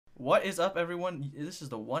What is up, everyone? This is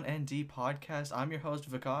the 1ND podcast. I'm your host,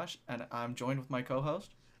 Vikash, and I'm joined with my co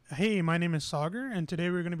host. Hey, my name is Sagar, and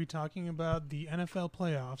today we're going to be talking about the NFL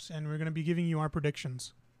playoffs, and we're going to be giving you our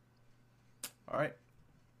predictions. All right,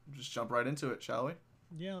 just jump right into it, shall we?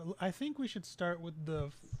 Yeah, I think we should start with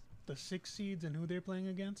the six seeds and who they're playing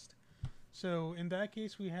against. So in that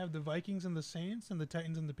case, we have the Vikings and the Saints, and the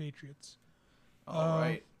Titans and the Patriots. All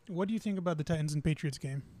right. What do you think about the Titans and Patriots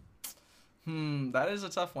game? That is a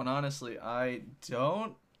tough one, honestly. I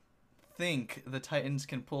don't think the Titans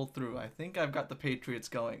can pull through. I think I've got the Patriots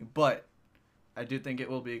going, but I do think it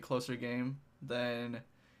will be a closer game than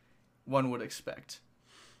one would expect.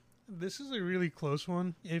 This is a really close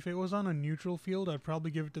one. If it was on a neutral field, I'd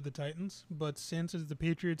probably give it to the Titans. But since it's the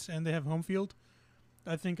Patriots and they have home field,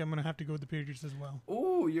 I think I'm going to have to go with the Patriots as well.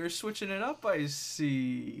 Ooh, you're switching it up, I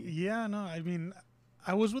see. Yeah, no, I mean,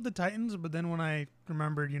 I was with the Titans, but then when I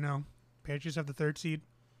remembered, Patriots have the third seed,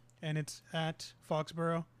 and it's at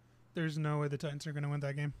Foxborough, there's no way the Titans are going to win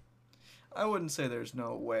that game. I wouldn't say there's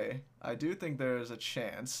no way. I do think there's a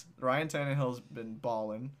chance. Ryan Tannehill's been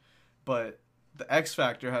balling, but the X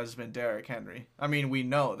factor has been Derrick Henry. I mean, we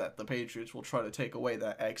know that the Patriots will try to take away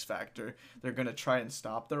that X factor. They're going to try and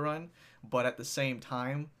stop the run, but at the same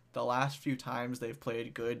time, the last few times they've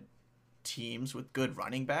played good teams with good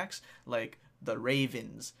running backs, like the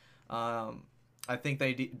Ravens, I think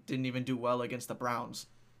they didn't even do well against the Browns.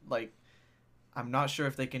 Like, I'm not sure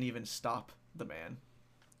if they can even stop the man.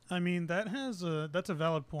 I mean, that's a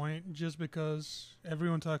valid point, just because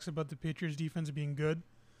everyone talks about the Patriots defense being good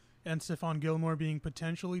and Stephon Gilmore being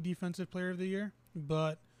potentially defensive player of the year,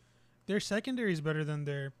 but their secondary is better than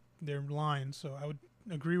their line, so I would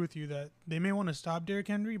agree with you that they may want to stop Derrick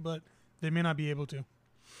Henry, but they may not be able to.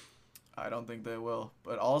 I don't think they will.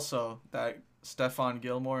 But also, that Stephon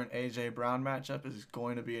Gilmore and A.J. Brown matchup is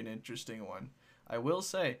going to be an interesting one. I will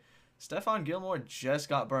say, Stephon Gilmore just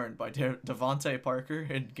got burned by Devontae Parker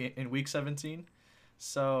in Week 17.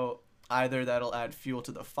 So either that'll add fuel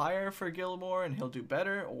to the fire for Gilmore and he'll do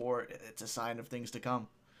better, or it's a sign of things to come.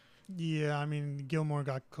 Yeah, I mean, Gilmore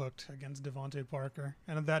got cooked against Devontae Parker,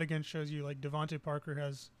 and that again shows you, like, Devontae Parker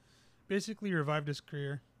has basically revived his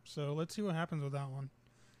career. So let's see what happens with that one.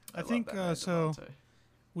 I think so. Devontae.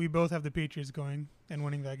 We both have the Patriots going and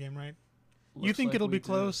winning that game, right? You Looks think like it'll we be do.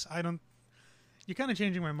 close? I don't. You're kind of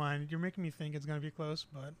changing my mind. You're making me think it's going to be close,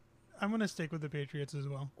 but I'm going to stick with the Patriots as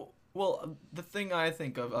well. Well, the thing I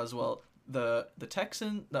think of as well, the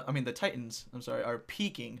Titans, I'm sorry, are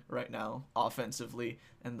peaking right now offensively,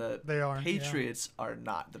 and They are. Patriots are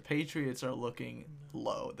not. The Patriots are looking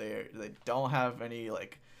low. They don't have any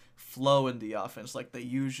like flow in the offense like they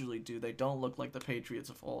usually do. They don't look like the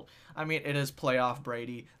Patriots of old. I mean, it is playoff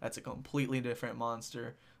Brady. That's a completely different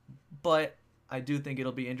monster, but I do think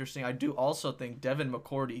it'll be interesting. I do also think Devin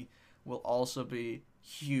McCourty will also be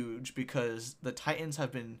huge because the Titans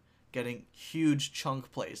have been getting huge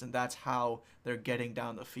chunk plays, and that's how they're getting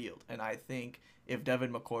down the field. And I think if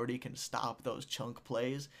Devin McCourty can stop those chunk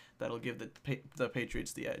plays, that'll give the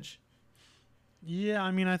Patriots the edge. Yeah, I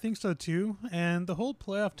mean, I think so too. And the whole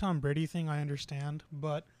playoff Tom Brady thing, I understand.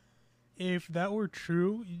 But if that were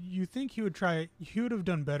true, you think he would have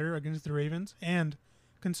done better against the Ravens. And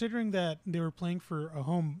considering that they were playing for the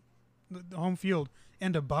home field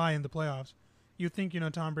and a bye in the playoffs, you think,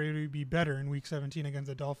 Tom Brady would be better in Week 17 against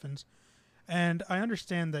the Dolphins. And I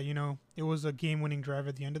understand that, it was a game-winning drive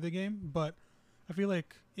at the end of the game. But I feel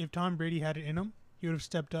like if Tom Brady had it in him, he would have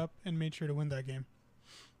stepped up and made sure to win that game.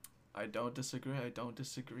 I don't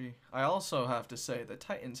disagree. I also have to say the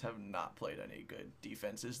Titans have not played any good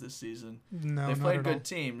defenses this season. No, They've not played at good all.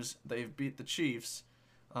 teams. They've beat the Chiefs.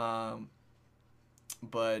 But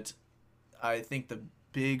I think the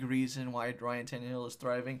big reason why Ryan Tannehill is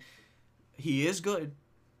thriving, he is good,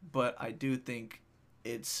 but I do think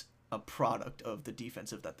it's a product of the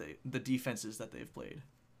defenses that they've played.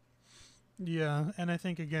 Yeah, and I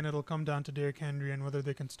think, again, it'll come down to Derrick Henry and whether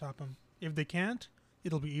they can stop him. If they can't,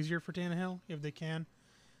 it'll be easier for Tannehill. If they can,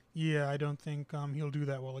 yeah, I don't think he'll do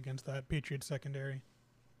that well against that Patriots secondary.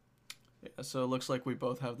 Yeah, so it looks like we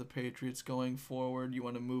both have the Patriots going forward. You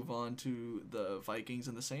want to move on to the Vikings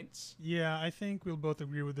and the Saints? Yeah, I think we'll both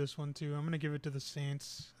agree with this one too. I'm gonna give it to the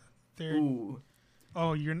Saints. They're Ooh,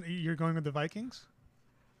 Oh, you're going with the Vikings?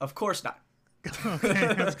 of course not.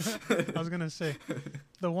 Okay, I was gonna say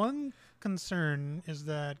the one concern is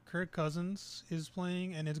that Kirk Cousins is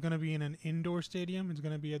playing, and it's gonna be in an indoor stadium. It's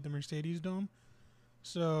gonna be at the Mercedes Dome,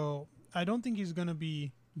 so I don't think he's gonna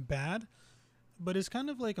be bad, but it's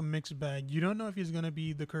kind of like a mixed bag. You don't know if he's gonna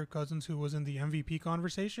be the Kirk Cousins who was in the MVP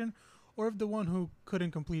conversation, or if the one who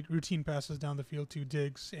couldn't complete routine passes down the field to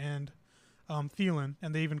Diggs and Thielen,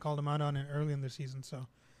 and they even called him out on it early in the season. So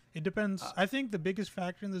it depends. I think the biggest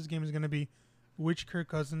factor in this game is going to be which Kirk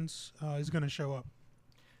Cousins is going to show up.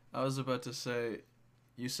 I was about to say,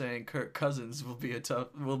 you saying Kirk Cousins will be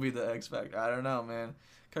the X factor. I don't know, man.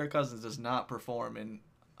 Kirk Cousins does not perform in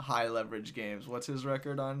high leverage games. What's his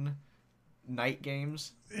record on night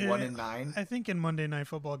games? 1-9. I think in Monday Night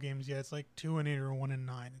Football games, yeah, it's like 2-8 or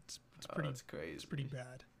 1-9. It's pretty. That's crazy. It's pretty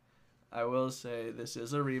bad. I will say this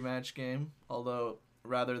is a rematch game, although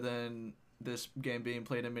rather than this game being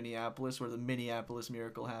played in Minneapolis, where the Minneapolis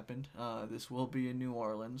Miracle happened, this will be in New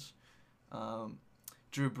Orleans.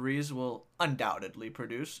 Drew Brees will undoubtedly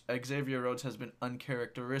produce. Xavier Rhodes has been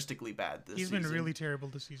uncharacteristically bad this season. He's been really terrible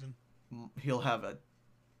this season. He'll have a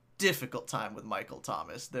difficult time with Michael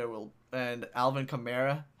Thomas. And Alvin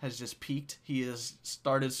Kamara has just peaked. He has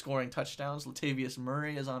started scoring touchdowns. Latavius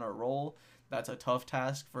Murray is on a roll. That's a tough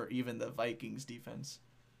task for even the Vikings defense.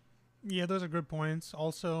 Yeah, those are good points.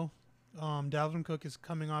 Also, Dalvin Cook is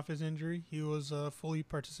coming off his injury. He was fully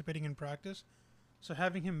participating in practice. So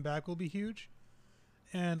having him back will be huge.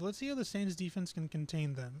 And let's see how the Saints defense can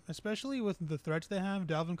contain them, especially with the threats they have.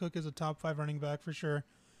 Dalvin Cook is a top 5 running back for sure.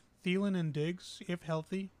 Thielen and Diggs, if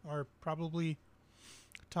healthy, are probably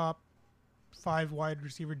top 5 wide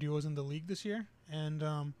receiver duos in the league this year.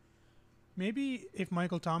 And maybe if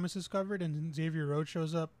Michael Thomas is covered and Xavier Rhodes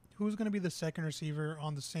shows up, who's going to be the second receiver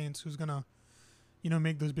on the Saints who's going to,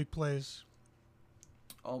 make those big plays?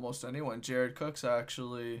 Almost anyone. Jared Cook's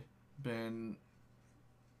actually been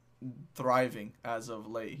thriving as of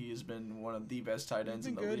late. He has been one of the best tight ends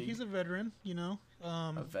in the league. He's a veteran,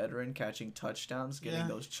 a veteran catching touchdowns, getting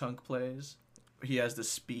those chunk plays. He has the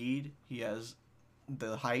speed. He has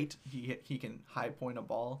the height. He can high point a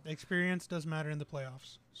ball. Experience does matter in the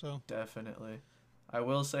playoffs. So definitely. I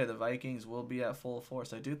will say the Vikings will be at full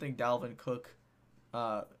force. I do think Dalvin Cook,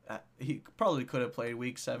 he probably could have played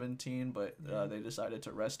Week 17, but they decided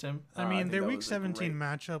to rest him. Their Week 17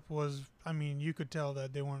 matchup was, you could tell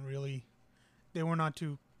that they were not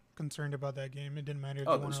too concerned about that game. It didn't matter if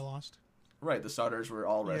they won or lost. Right, the starters were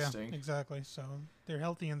all resting. Yeah, exactly. So they're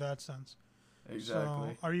healthy in that sense.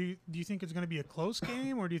 Exactly. So do you think it's going to be a close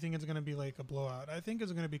game, or do you think it's going to be like a blowout? I think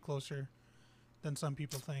it's going to be closer than some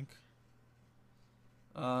people think.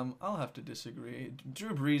 I'll have to disagree.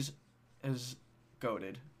 Drew Brees is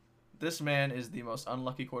goated. This man is the most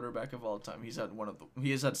unlucky quarterback of all time. He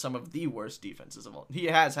has had some of the worst defenses of all. He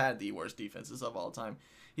has had the worst defenses of all time.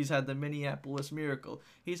 He's had the Minneapolis Miracle.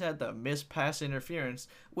 He's had the missed pass interference,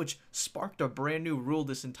 which sparked a brand new rule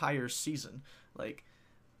this entire season.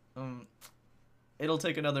 It'll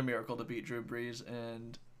take another miracle to beat Drew Brees,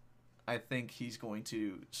 and I think he's going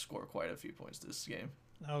to score quite a few points this game.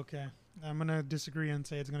 Okay. I'm going to disagree and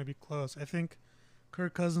say it's going to be close. I think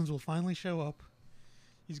Kirk Cousins will finally show up.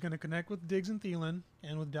 He's going to connect with Diggs and Thielen,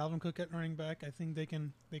 and with Dalvin Cook at running back, I think they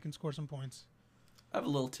can score some points. I have a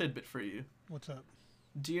little tidbit for you. What's up?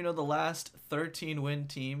 Do you know the last 13-win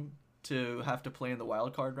team to have to play in the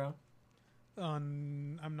wild card round?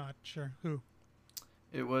 I'm not sure. Who?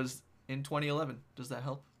 It was in 2011. Does that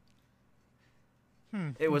help?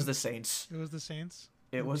 It was the Saints. It was the Saints?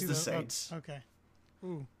 It was the Saints. Okay.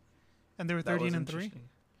 Ooh. And they were 13-3?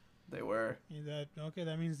 They were.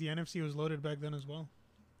 That means the NFC was loaded back then as well.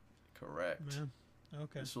 Correct. Man.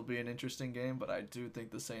 Okay. This will be an interesting game, but I do think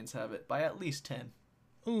the Saints have it by at least 10.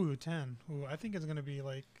 Ooh, 10. Ooh, I think it's going to be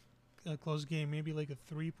like a close game, maybe like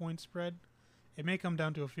a 3-point spread. It may come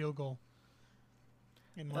down to a field goal.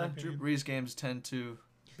 In my opinion. Drew Brees games tend to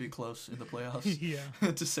be close in the playoffs.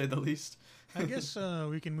 Yeah. To say the least. I guess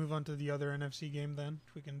we can move on to the other NFC game then.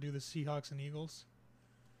 We can do the Seahawks and Eagles.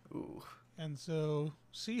 Ooh. And so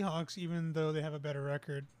Seahawks, even though they have a better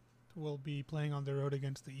record, will be playing on the road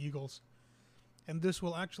against the Eagles. And this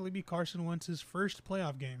will actually be Carson Wentz's first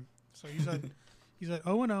playoff game. So he's at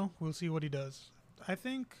 0-0. We'll see what he does. I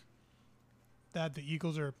think that the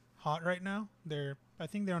Eagles are hot right now. I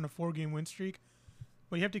think they're on a 4-game win streak.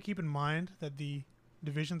 But you have to keep in mind that the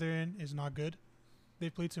division they're in is not good.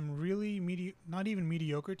 They've played some really not even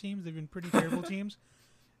mediocre teams. They've been pretty terrible teams.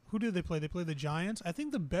 Who did they play? They played the Giants. I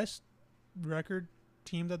think the best record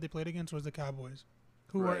team that they played against was the Cowboys,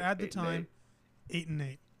 who were at the time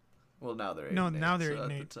 8-8. Well, now they're 8-8. No, now they're 8-8.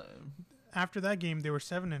 At the time. After that game, they were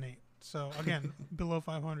 7-8. So again, below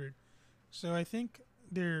 500. So I think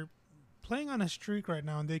they're playing on a streak right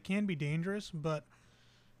now, and they can be dangerous. But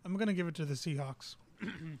I'm gonna give it to the Seahawks.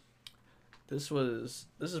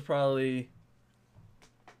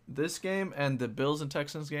 This game and the Bills and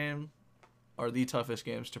Texans game are the toughest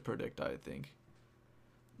games to predict, I think.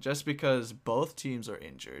 Just because both teams are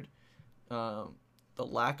injured. The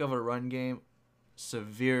lack of a run game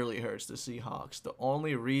severely hurts the Seahawks. The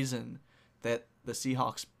only reason that the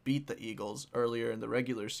Seahawks beat the Eagles earlier in the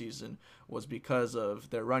regular season was because of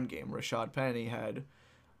their run game. Rashad Penny had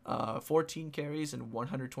 14 carries and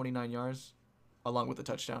 129 yards, along with a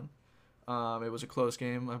touchdown. It was a close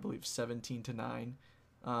game, I believe 17-9.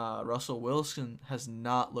 Russell Wilson has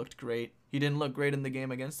not looked great. He didn't look great in the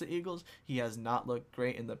game against the Eagles. He has not looked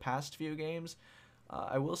great in the past few games.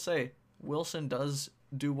 I will say, Wilson does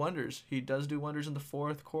do wonders. He does do wonders in the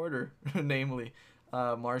fourth quarter, namely.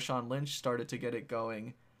 Marshawn Lynch started to get it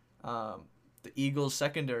going. The Eagles'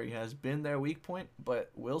 secondary has been their weak point,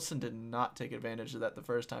 but Wilson did not take advantage of that the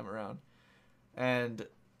first time around. And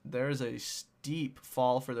there's a steep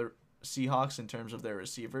fall for the Seahawks in terms of their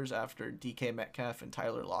receivers after DK Metcalf and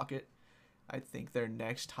Tyler Lockett. I think their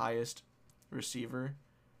next highest receiver,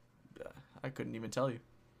 I couldn't even tell you,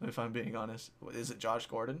 if I'm being honest. Is it Josh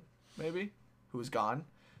Gordon, maybe, who's gone?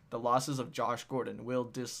 The losses of Josh Gordon, Will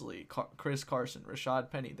Dissly, Chris Carson,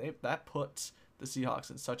 Rashad Penny, that puts the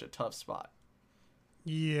Seahawks in such a tough spot.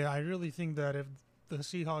 Yeah, I really think that if the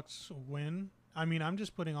Seahawks win, I mean, I'm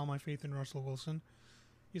just putting all my faith in Russell Wilson.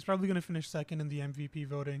 He's probably going to finish second in the MVP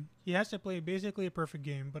voting. He has to play basically a perfect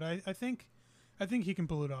game, but I think he can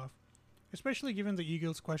pull it off, especially given the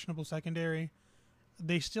Eagles' questionable secondary.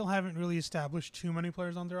 They still haven't really established too many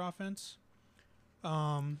players on their offense.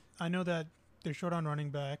 I know that they're short on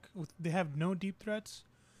running back. They have no deep threats.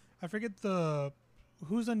 I forget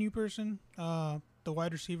who's the new person, the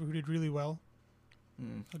wide receiver who did really well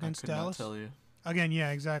against Dallas. I could not tell you. Again,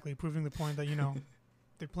 yeah, exactly, proving the point that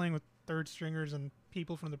they're playing with third stringers and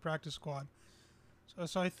people from the practice squad.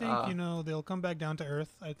 So I think they'll come back down to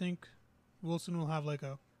earth. I think Wilson will have like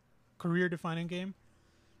a career-defining game,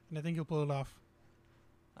 and I think he'll pull it off.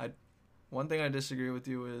 One thing I disagree with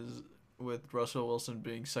you is with Russell Wilson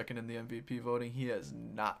being second in the MVP voting, he has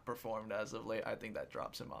not performed as of late. I think that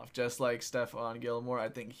drops him off. Just like Stephon Gilmore, I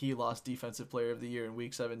think he lost Defensive Player of the Year in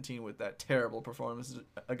Week 17 with that terrible performance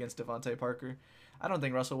against Devontae Parker. I don't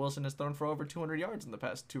think Russell Wilson has thrown for over 200 yards in the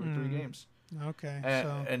past 2 or 3 games. Okay.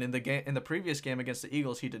 And in the previous game against the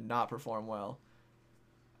Eagles, he did not perform well.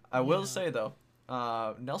 I will say though,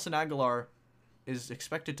 Nelson Aguilar is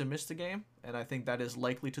expected to miss the game, and I think that is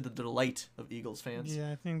likely to the delight of Eagles fans.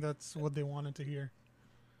 Yeah, I think that's what they wanted to hear.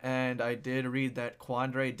 And I did read that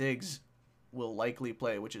Quandre Diggs will likely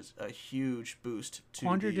play, which is a huge boost to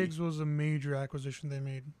Quandre Diggs was a major acquisition they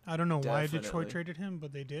made. I don't know why Detroit traded him,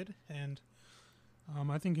 but they did, and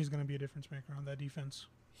I think he's going to be a difference maker on that defense.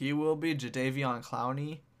 He will be. Jadeveon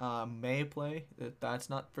Clowney may play. That's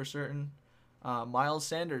not for certain. Miles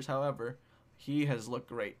Sanders, however, he has looked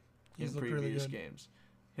great in previous games.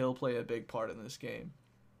 He'll play a big part in this game.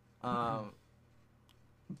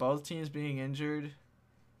 Both teams being injured,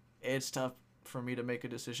 it's tough for me to make a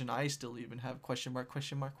decision. I still even have question mark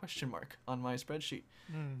on my spreadsheet.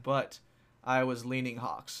 But I was leaning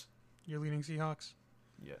Hawks. You're leaning Seahawks?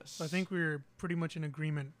 Yes. So I think we're pretty much in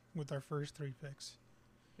agreement with our first 3 picks.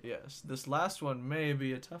 Yes. This last one may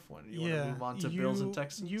be a tough one. You want to move on to Bills and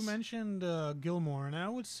Texans? You mentioned Gilmore, and I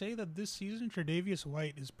would say that this season Tre'Davious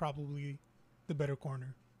White is probably the better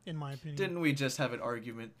corner, in my opinion. Didn't we just have an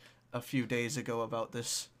argument a few days ago about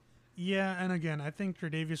this? Yeah, and again, I think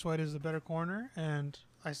Tre'Davious White is the better corner, and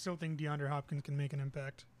I still think DeAndre Hopkins can make an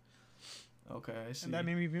impact. Okay, I see. And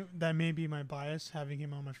that may be my bias, having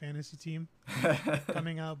him on my fantasy team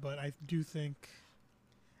coming out, but I do think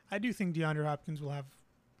DeAndre Hopkins will have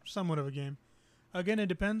somewhat of a game. Again, it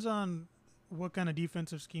depends on what kind of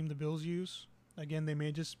defensive scheme the Bills use. Again, they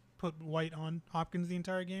may just put White on Hopkins the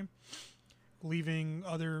entire game, leaving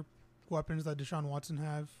other weapons that Deshaun Watson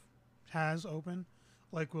has open,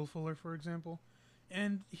 like Will Fuller, for example.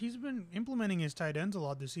 And he's been implementing his tight ends a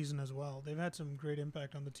lot this season as well. They've had some great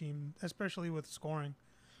impact on the team, especially with scoring.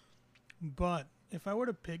 But if I were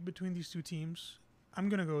to pick between these two teams, I'm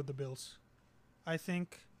going to go with the Bills. I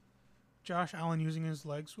think Josh Allen using his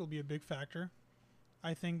legs will be a big factor.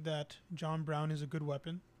 I think that John Brown is a good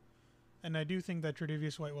weapon. And I do think that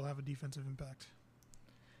Tre'Davious White will have a defensive impact.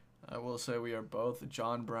 I will say we are both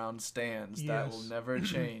John Brown stans. Yes. That will never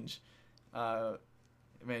change.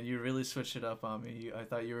 Man, you really switched it up on me. I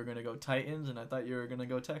thought you were going to go Titans, and I thought you were going to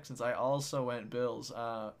go Texans. I also went Bills.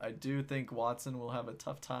 I do think Watson will have a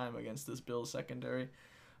tough time against this Bills secondary.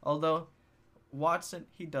 Although, Watson,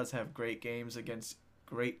 he does have great games against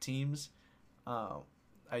great teams.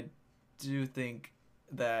 I do think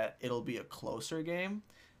that it'll be a closer game.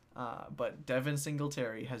 But Devin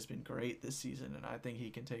Singletary has been great this season, and I think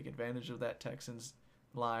he can take advantage of that Texans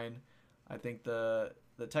line. I think the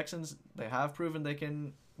Texans, they have proven they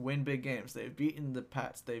can win big games. They've beaten the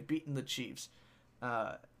Pats. They've beaten the Chiefs.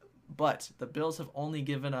 But the Bills have only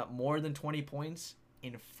given up more than 20 points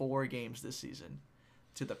in 4 games this season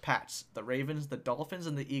to the Pats, the Ravens, the Dolphins,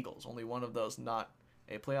 and the Eagles. Only one of those not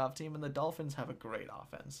a playoff team, and the Dolphins have a great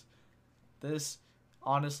offense. This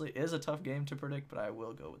honestly is a tough game to predict, but I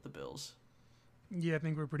will go with the Bills. Yeah, I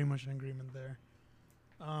think we're pretty much in agreement there.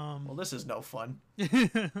 Well, this is no fun.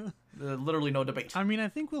 Literally no debate. I mean, I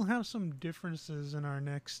think we'll have some differences in our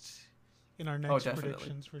next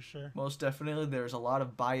predictions for sure. Most definitely, there's a lot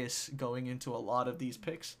of bias going into a lot of these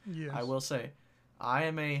picks. Yes. I will say, I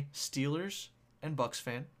am a Steelers and Bucks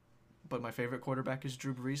fan, but my favorite quarterback is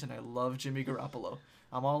Drew Brees, and I love Jimmy Garoppolo.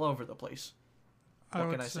 I'm all over the place.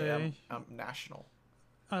 What can I say? I'm national.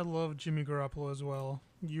 I love Jimmy Garoppolo as well.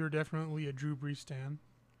 You're definitely a Drew Brees stan.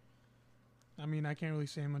 I mean, I can't really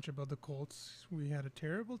say much about the Colts. We had a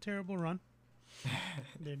terrible, terrible run.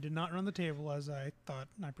 They did not run the table as I thought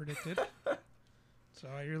and I predicted. So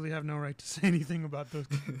I really have no right to say anything about those.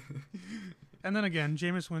 And then again,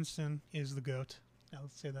 Jameis Winston is the GOAT. I'll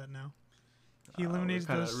say that now. He eliminates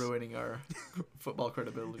we're kind of ruining our football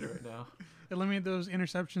credibility right now. Eliminate those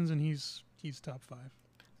interceptions, and he's top 5.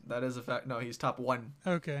 That is a fact. No, he's top 1.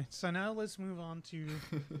 Okay, so now let's move on to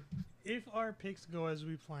if our picks go as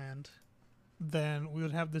we planned, then we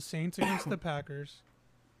would have the Saints against the Packers.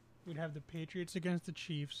 We'd have the Patriots against the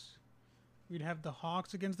Chiefs. We'd have the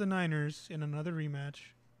Hawks against the Niners in another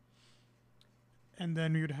rematch. And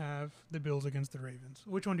then we would have the Bills against the Ravens.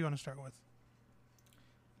 Which one do you want to start with?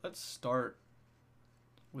 Let's start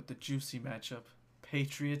with the juicy matchup.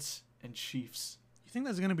 Patriots and Chiefs. You think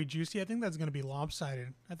that's going to be juicy? I think that's going to be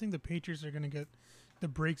lopsided. I think the Patriots are going to get the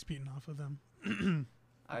brakes beaten off of them.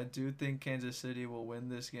 I do think Kansas City will win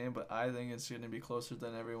this game, but I think it's going to be closer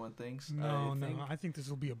than everyone thinks. I think this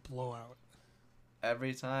will be a blowout.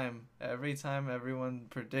 Every time everyone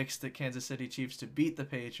predicts the Kansas City Chiefs to beat the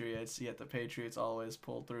Patriots, yet the Patriots always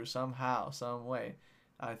pull through somehow, some way.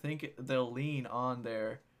 I think they'll lean on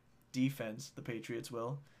their defense, the Patriots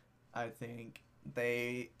will. I think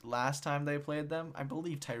last time they played them, I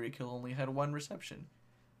believe Tyreek Hill only had 1 reception.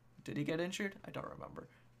 Did he get injured? I don't remember.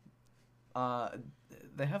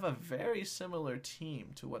 They have a very similar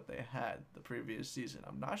team to what they had the previous season.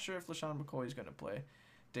 I'm not sure if LaShawn McCoy is going to play.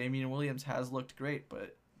 Damian Williams has looked great,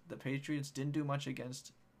 but the Patriots didn't do much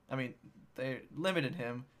against. I mean, they limited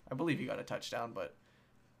him. I believe he got a touchdown, but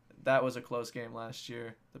that was a close game last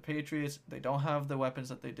year. The Patriots, they don't have the weapons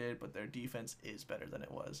that they did, but their defense is better than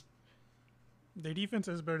it was. Their defense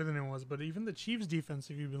is better than it was, but even the Chiefs' defense,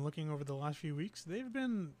 if you've been looking over the last few weeks, they've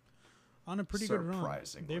been on a pretty good run.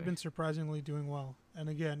 They've been surprisingly doing well. And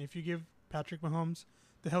again, if you give Patrick Mahomes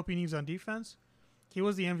the help he needs on defense, he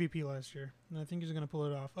was the MVP last year, and I think he's going to pull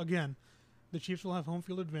it off. Again, the Chiefs will have home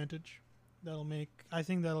field advantage. I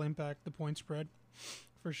think that'll impact the point spread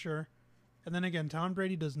for sure. And then again, Tom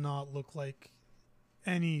Brady does not look like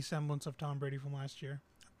any semblance of Tom Brady from last year.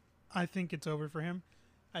 I think it's over for him.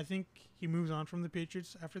 I think he moves on from the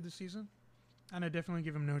Patriots after the season, and I definitely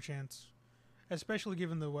give him no chance, especially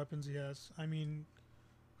given the weapons he has. I mean,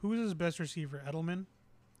 who's his best receiver? Edelman?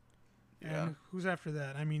 Yeah. And who's after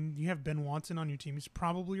that? I mean, you have Ben Watson on your team. He's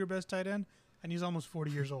probably your best tight end, and he's almost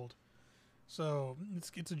 40 years old. So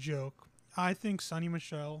it's a joke. I think Sonny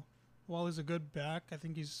Michel, while he's a good back, I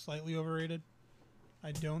think he's slightly overrated.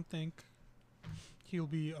 I don't think he'll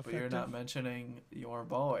be effective. But you're not mentioning your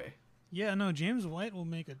boy. Yeah, no, James White will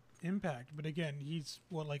make an impact. But again, he's,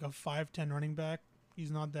 like a 5'10" running back.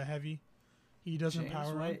 He's not that heavy. He doesn't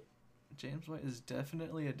power run. James White is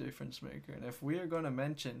definitely a difference maker. And if we are going to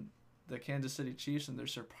mention the Kansas City Chiefs and their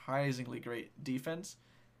surprisingly great defense,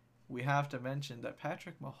 we have to mention that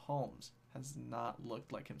Patrick Mahomes has not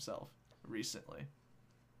looked like himself recently.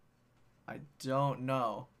 I don't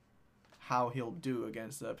know how he'll do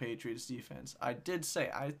against the Patriots defense. I did say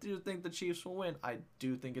I do think the Chiefs will win. I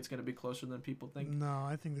do think it's going to be closer than people think. No,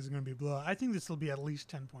 I think this is going to be a blowout. I think this will be at least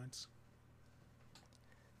 10 points.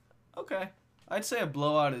 Okay. I'd say a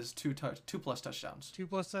blowout is 2 plus touchdowns. 2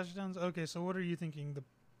 plus touchdowns? Okay, so what are you thinking?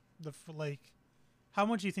 How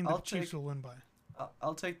much do you think the Chiefs will win by?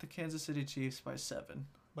 I'll take the Kansas City Chiefs by 7.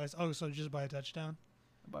 So just by a touchdown?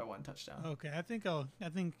 By 1 touchdown. Okay,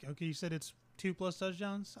 okay, you said it's 2 plus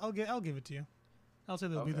touchdowns. I'll give it to you. I'll say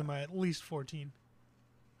they'll beat them by at least 14.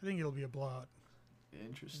 I think it'll be a blowout.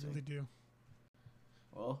 Interesting. I really do.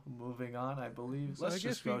 Well, moving on, I believe. Let's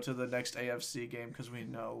just go to the next AFC game because we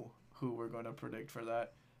know who we're going to predict for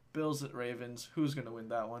that. Bills at Ravens. Who's going to win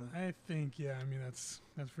that one? I think, that's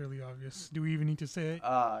fairly obvious. Do we even need to say it?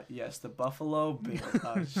 Yes, the Buffalo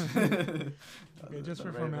Bills. Okay, just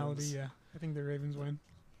for formality, yeah. I think the Ravens win.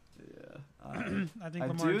 Yeah. I think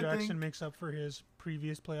Lamar Jackson makes up for his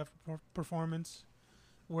previous playoff performance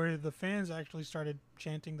where the fans actually started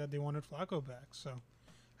chanting that they wanted Flacco back. So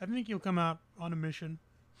I think he'll come out on a mission,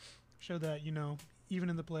 show that, even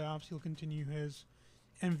in the playoffs, he'll continue his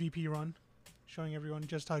MVP run, showing everyone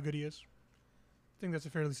just how good he is. I think that's a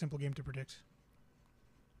fairly simple game to predict.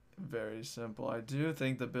 Very simple. I do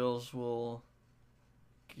think the Bills will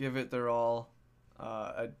give it their all.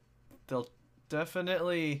 They'll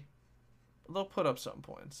definitely they'll put up some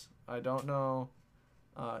points. I don't know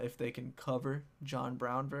if they can cover John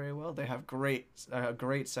Brown very well. They have great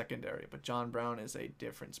secondary, but John Brown is a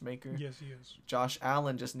difference maker. Yes, he is. Josh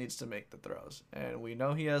Allen just needs to make the throws, and we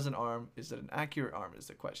know he has an arm. Is it an accurate arm is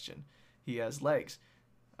the question. He has legs.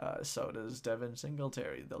 So does Devin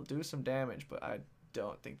Singletary. They'll do some damage, but I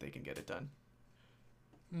don't think they can get it done.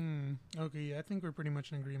 Okay, yeah, I think we're pretty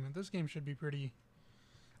much in agreement. This game should be pretty...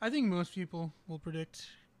 I think most people will predict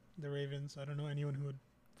the Ravens. I don't know anyone who would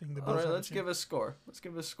think the Bills. All right, let's give a score. Let's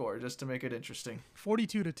give a score just to make it interesting.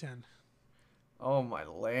 42-10. Oh, my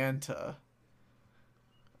Lanta.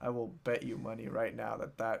 I will bet you money right now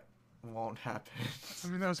that won't happen. I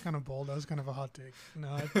mean, that was kind of bold. That was kind of a hot take.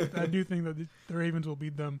 No, I do think that the Ravens will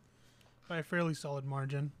beat them by a fairly solid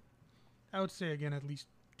margin. I would say, again, at least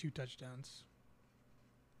 2 touchdowns.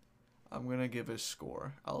 I'm going to give a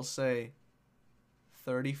score. I'll say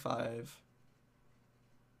 35-28.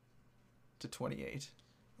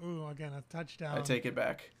 Ooh, again, a touchdown. I take it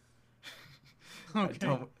back. Okay.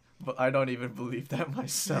 I don't even believe that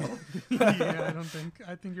myself. Yeah,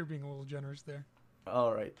 I think you're being a little generous there.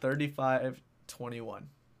 All right, 35-21.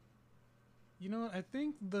 You know what? I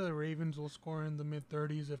think the Ravens will score in the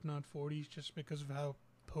mid-30s, if not 40s, just because of how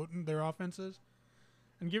potent their offense is.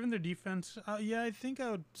 And given their defense, I think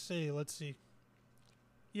I would say, let's see.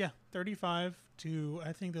 Yeah, 35 to,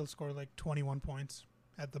 I think they'll score like 21 points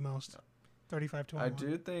at the most. 35-21. I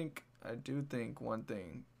do think one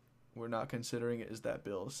thing we're not considering is that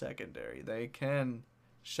Bills secondary. They can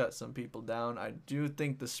shut some people down. I do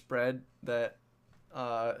think the spread that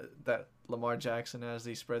Lamar Jackson has,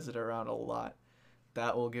 he spreads it around a lot.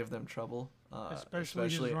 That will give them trouble. Especially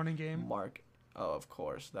his running game. Oh, of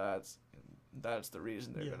course. That's the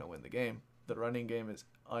reason they're going to win the game. The running game is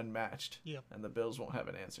unmatched. Yep. And the Bills won't have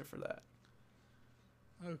an answer for that.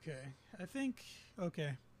 Okay.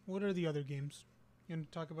 What are the other games? You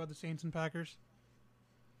want to talk about the Saints and Packers?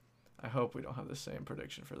 I hope we don't have the same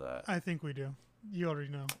prediction for that. I think we do. You already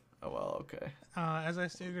know. Oh, well, okay. As I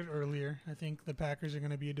stated earlier, I think the Packers are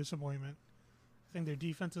going to be a disappointment. I think their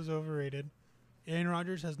defense is overrated. Aaron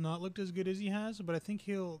Rodgers has not looked as good as he has, but I think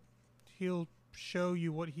he'll show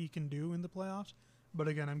you what he can do in the playoffs. But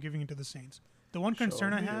again, I'm giving it to the Saints. The one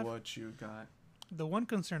concern I have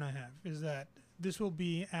is that this will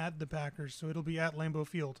be at the Packers, so it'll be at Lambeau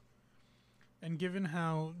Field. And given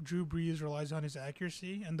how Drew Brees relies on his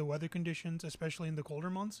accuracy and the weather conditions, especially in the colder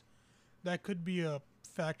months, that could be a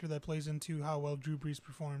factor that plays into how well Drew Brees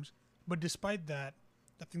performs. But despite that,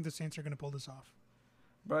 I think the Saints are going to pull this off.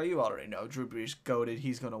 Bro, you already know Drew Brees goated.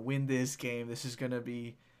 He's going to win this game. This is going to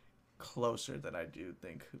be closer than I do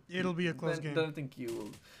think. It'll be a close game. I don't think you will,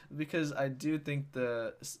 because I do think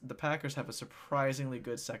the Packers have a surprisingly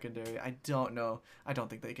good secondary. I don't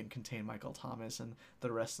think they can contain Michael Thomas and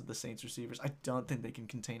the rest of the Saints receivers. I don't think they can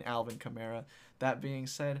contain Alvin Kamara. That being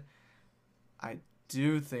said, I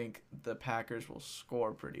do think the Packers will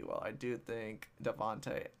score pretty well. I do think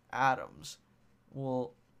Davante Adams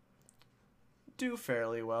will do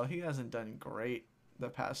fairly well. He hasn't done great the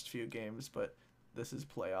past few games, but this is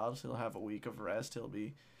playoffs. He'll have a week of rest. He'll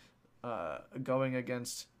be going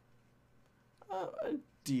against a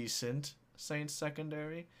decent Saints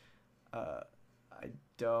secondary. I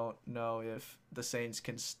don't know if the Saints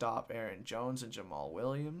can stop Aaron Jones and Jamal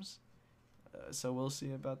Williams. So we'll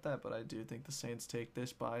see about that. But I do think the Saints take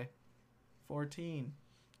this by 14.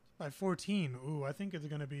 By 14? Ooh, I think it's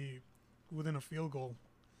going to be within a field goal.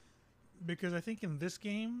 Because I think this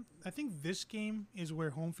game is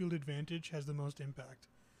where home field advantage has the most impact.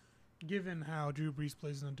 Given how Drew Brees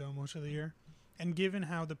plays in the dome most of the year, and given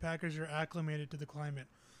how the Packers are acclimated to the climate,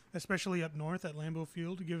 especially up north at Lambeau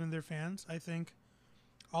Field, given their fans, I think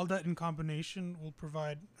all that in combination will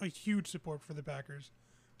provide a huge support for the Packers.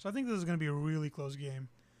 So I think this is going to be a really close game.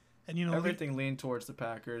 And everything leaned towards the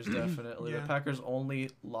Packers, definitely. Yeah. The Packers'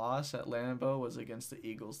 only loss at Lambeau was against the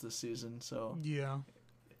Eagles this season, so yeah.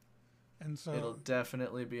 And so it'll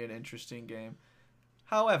definitely be an interesting game.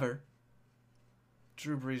 However,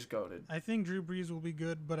 Drew Brees goated. I think Drew Brees will be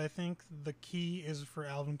good, but I think the key is for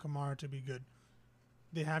Alvin Kamara to be good.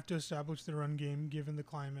 They have to establish the run game given the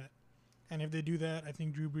climate. And if they do that, I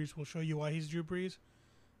think Drew Brees will show you why he's Drew Brees,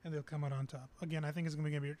 and they'll come out on top. Again, I think it's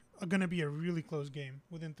going to be a really close game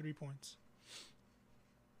within 3 points.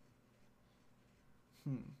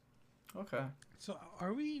 Okay. So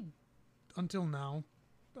are we, until now,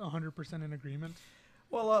 100% in agreement?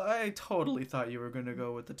 Well, I totally thought you were going to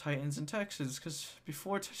go with the Titans and Texans because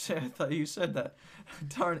before today I thought you said that.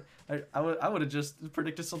 Darn it. I would have just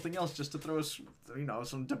predicted something else just to throw us,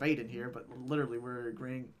 some debate in here, but literally we're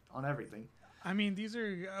agreeing on everything. I mean, these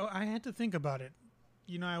are. I had to think about it.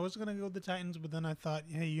 I was gonna go with the Titans, but then I thought,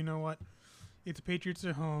 hey, you know what? It's Patriots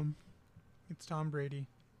at home. It's Tom Brady.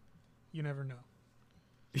 You never know.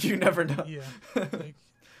 You never know. Yeah. Like,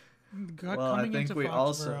 well, I coming think into we Foxborough,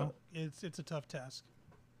 also it's a tough task.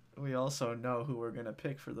 we also know who we're gonna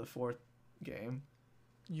pick for the fourth game.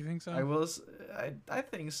 You think so? I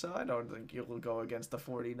think so. I don't think you'll go against the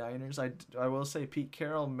 49ers. I will say Pete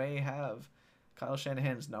Carroll may have Kyle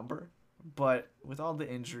Shanahan's number, but with all the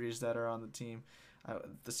injuries that are on the team,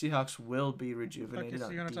 the Seahawks will be rejuvenated Okay, so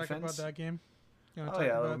on you're gonna defense. talk about that game? Oh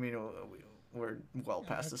yeah, I mean we're well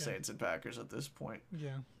past the Okay. Saints and Packers at this point.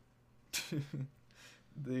 Yeah.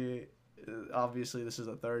 the Obviously this is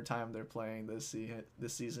the third time they're playing this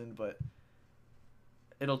season, but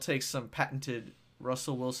it'll take some patented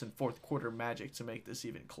Russell Wilson fourth quarter magic to make this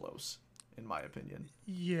even close, in my opinion.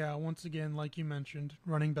 Yeah, once again, like you mentioned,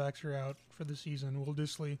 running backs are out for the season. Will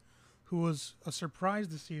Dissly, who was a surprise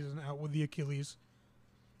this season, out with the Achilles.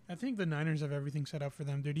 I think the Niners have everything set up for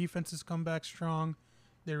them. Their defense has come back strong.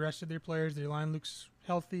 They rested their players. Their line looks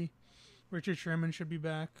healthy. Richard Sherman should be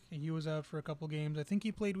back. He was out for a couple games. I think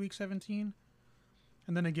he played Week 17.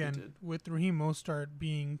 And then again, with Raheem Mostert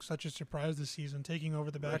being such a surprise this season, taking over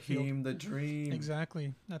the backfield. Raheem the Dream.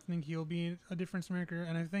 Exactly. I think he'll be a difference maker.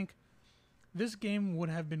 And I think this game would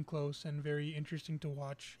have been close and very interesting to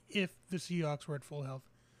watch if the Seahawks were at full health.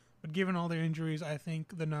 But given all their injuries, I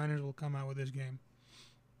think the Niners will come out with this game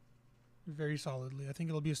very solidly. I think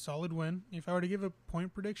it'll be a solid win. If I were to give a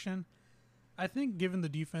point prediction, I think given the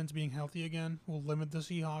defense being healthy again, will limit the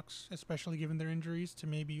Seahawks, especially given their injuries, to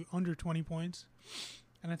maybe under 20 points.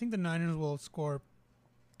 And I think the Niners will score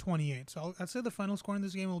 28. So I'd say the final score in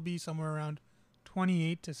this game will be somewhere around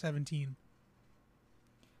 28-17.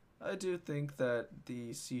 I do think that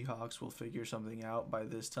the Seahawks will figure something out by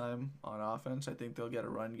this time on offense. I think they'll get a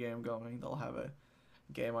run game going. They'll have a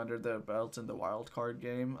game under their belt in the wild card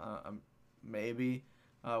game. Maybe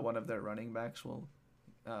one of their running backs will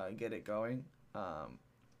get it going. The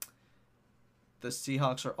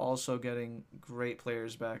Seahawks are also getting great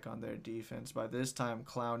players back on their defense. By this time,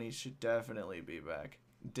 Clowney should definitely be back.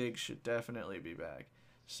 Diggs should definitely be back.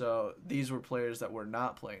 So these were players that were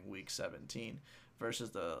not playing Week 17 versus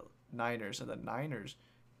the Niners. And the Niners,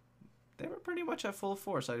 they were pretty much at full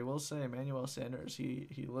force. I will say Emmanuel Sanders,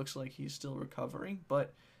 he looks like he's still recovering,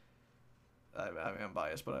 but I'm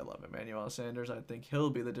biased, but I love Emmanuel Sanders. I think he'll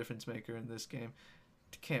be the difference maker in this game.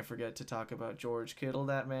 Can't forget to talk about George Kittle.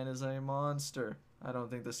 That man is a monster. I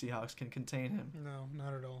don't think the Seahawks can contain him. No,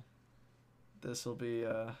 not at all. This will be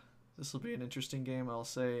an interesting game. I'll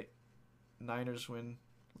say Niners win.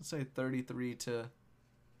 Let's say 33-28.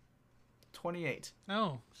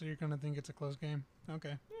 Oh, so you're gonna think it's a close game?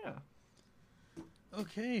 Okay. Yeah.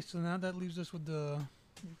 Okay, so now that leaves us with the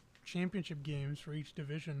championship games for each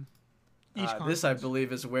division. This, I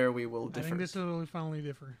believe, is where we will differ. I think this is where we finally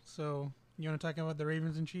differ. So, you want to talk about the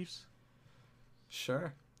Ravens and Chiefs?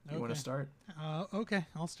 Sure. You want to start? Okay,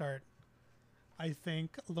 I'll start. I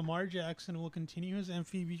think Lamar Jackson will continue his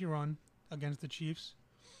MVP run against the Chiefs.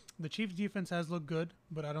 The Chiefs' defense has looked good,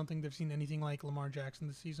 but I don't think they've seen anything like Lamar Jackson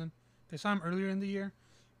this season. They saw him earlier in the year,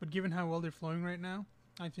 but given how well they're flowing right now,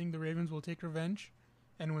 I think the Ravens will take revenge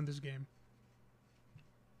and win this game.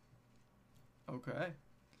 Okay.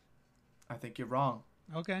 I think you're wrong.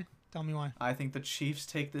 Okay, tell me why. I think the Chiefs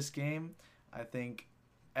take this game. I think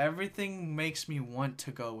everything makes me want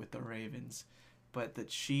to go with the Ravens, but the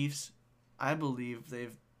Chiefs, I believe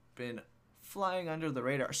they've been flying under the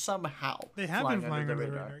radar somehow. They have been flying under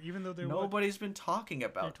the radar, even though nobody's been talking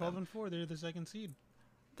about them. They're 12-4. They're the second seed.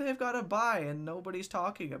 They've got a bye, and nobody's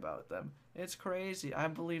talking about them. It's crazy. I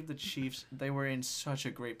believe the Chiefs, they were in such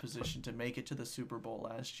a great position to make it to the Super Bowl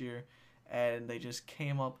last year, and they just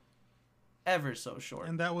came up ever so short.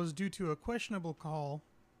 And that was due to a questionable call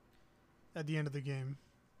at the end of the game.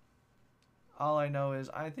 All I know is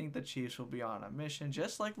I think the Chiefs will be on a mission,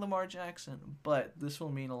 just like Lamar Jackson, but this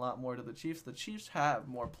will mean a lot more to the Chiefs. The Chiefs have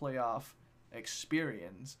more playoff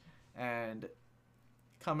experience, and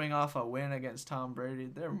coming off a win against Tom Brady,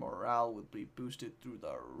 their morale would be boosted through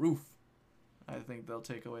the roof. I think they'll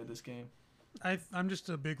take away this game. I'm just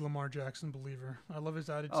a big Lamar Jackson believer. I love his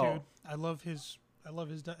attitude. Oh. I love his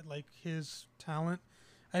talent.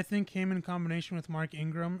 I think him in combination with Mark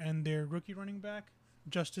Ingram and their rookie running back,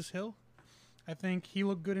 Justice Hill, I think he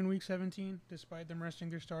looked good in Week 17, despite them resting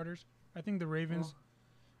their starters. I think the Ravens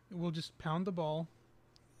will just pound the ball.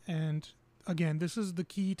 And, again, this is the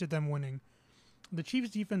key to them winning. The Chiefs'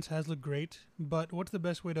 defense has looked great, but what's the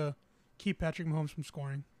best way to keep Patrick Mahomes from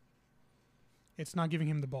scoring? It's not giving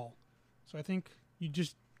him the ball. So I think you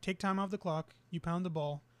just take time off the clock, you pound the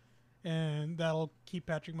ball, and that'll keep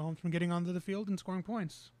Patrick Mahomes from getting onto the field and scoring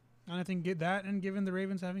points. And I think that, and given the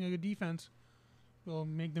Ravens having a good defense, will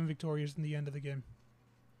make them victorious in the end of the game.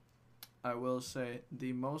 I will say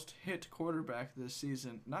the most hit quarterback this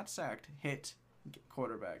season, not sacked, hit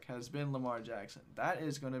quarterback, has been Lamar Jackson. That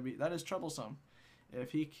is troublesome.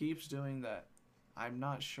 If he keeps doing that, I'm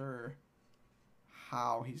not sure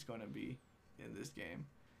how he's going to be in this game.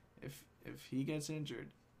 If he gets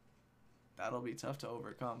injured, that'll be tough to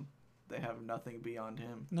overcome. They have nothing beyond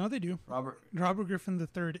him. No, they do. Robert Griffin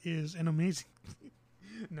III is an amazing...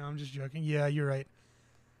 No, I'm just joking. Yeah, you're right.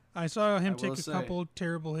 I saw him take a couple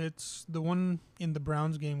terrible hits. The one in the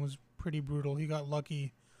Browns game was pretty brutal. He got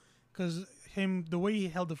lucky because the way he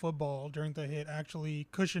held the football during the hit actually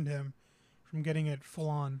cushioned him from getting it full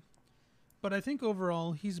on. But I think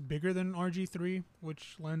overall he's bigger than RG3,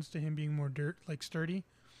 which lends to him being more sturdy.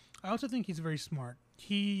 I also think he's very smart.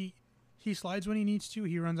 He slides when he needs to.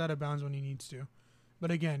 He runs out of bounds when he needs to.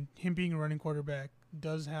 But again, him being a running quarterback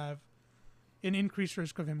does have an increased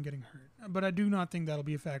risk of him getting hurt. But I do not think that'll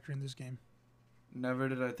be a factor in this game. Never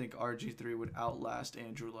did I think RG3 would outlast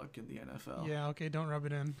Andrew Luck in the NFL. Yeah, okay, don't rub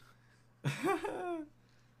it in.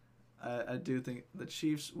 I do think the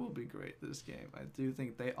Chiefs will be great this game. I do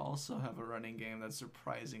think they also have a running game that's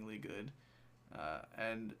surprisingly good.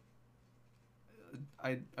 And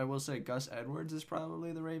I will say Gus Edwards is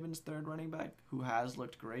probably the Ravens' third running back who has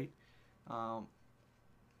looked great. And,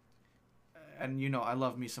 I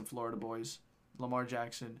love me some Florida boys. Lamar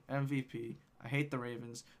Jackson, MVP. I hate the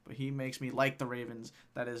Ravens, but he makes me like the Ravens.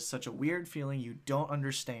 That is such a weird feeling you don't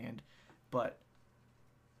understand. But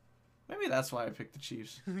maybe that's why I picked the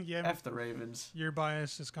Chiefs. Yeah, F the Ravens. Your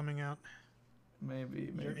bias is coming out.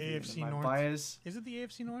 Maybe. Your AFC North. Bias. Is it the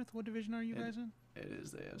AFC North? What division are you guys in? It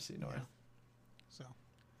is the AFC North. Yeah. So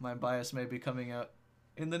my bias may be coming out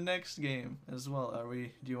in the next game as well.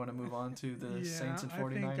 Do you want to move on to the Saints and 49ers?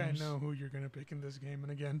 I think I know who you're going to pick in this game.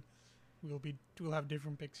 And again, we'll have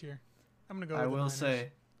different picks here. I'm going to go with the Niners.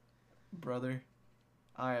 Say, brother,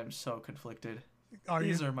 I am so conflicted.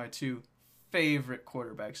 These are my two favorite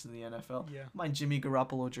quarterbacks in the NFL. Yeah. My Jimmy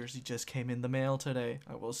Garoppolo jersey just came in the mail today.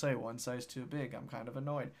 I will say, one size too big. I'm kind of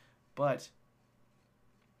annoyed. But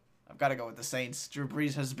I've got to go with the Saints. Drew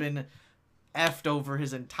Brees has been effed over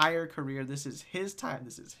his entire career. This is his time.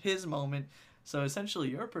 This is his moment. So essentially,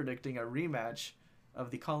 you're predicting a rematch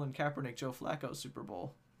of the Colin Kaepernick, Joe Flacco Super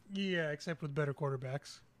Bowl. Yeah, except with better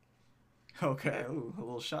quarterbacks. Okay. Ooh, a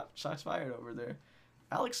little shots fired over there.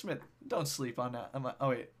 Alex Smith, don't sleep on that. Oh,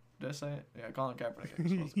 wait. Did I say it? Yeah, Colin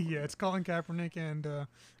Kaepernick. Yeah, it's Colin Kaepernick and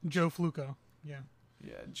Joe Flacco. Yeah.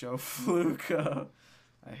 Yeah, Joe Flacco.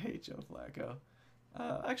 I hate Joe Flacco.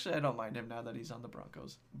 Actually, I don't mind him now that he's on the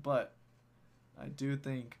Broncos. But I do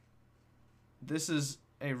think this is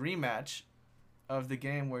a rematch of the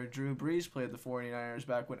game where Drew Brees played the 49ers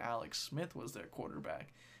back when Alex Smith was their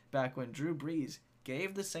quarterback. Back when Drew Brees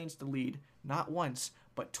gave the Saints the lead not once,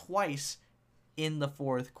 but twice in the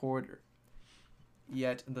fourth quarter.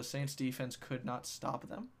 Yet the Saints defense could not stop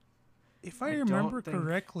them. If I remember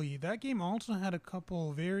correctly, that game also had a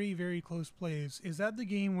couple very, very close plays. Is that the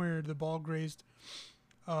game where the ball grazed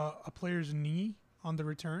a player's knee on the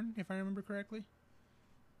return, if I remember correctly?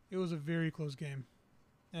 It was a very close game.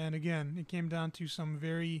 And again, it came down to some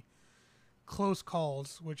very close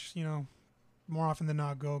calls, which, more often than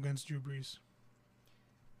not go against Drew Brees.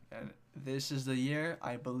 And this is the year,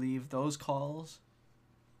 I believe those calls,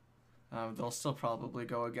 they'll still probably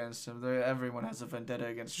go against him. Everyone has a vendetta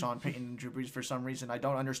against Sean Payton and Drew Brees for some reason. I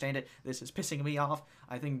don't understand it. This is pissing me off.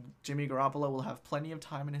 I think Jimmy Garoppolo will have plenty of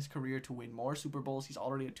time in his career to win more Super Bowls. He's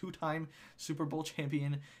already a 2-time Super Bowl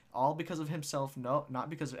champion, all because of himself. No, not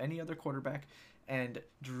because of any other quarterback. And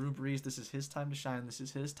Drew Brees, this is his time to shine. This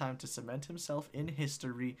is his time to cement himself in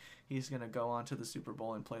history. He's going to go on to the Super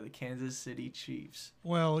Bowl and play the Kansas City Chiefs.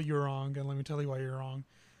 Well, you're wrong, and let me tell you why you're wrong.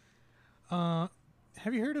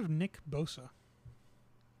 Have you heard of Nick Bosa?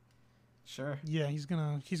 Sure. Yeah, he's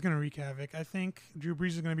gonna wreak havoc. I think Drew Brees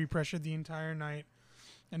is gonna be pressured the entire night,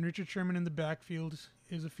 and Richard Sherman in the backfield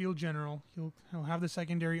is a field general. He'll have the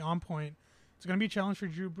secondary on point. It's gonna be a challenge for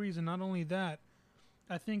Drew Brees, and not only that,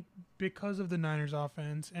 I think because of the Niners'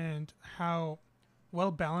 offense and how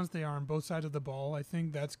well balanced they are on both sides of the ball, I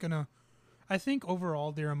think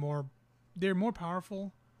overall they're more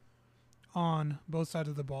powerful on both sides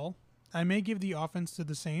of the ball. I may give the offense to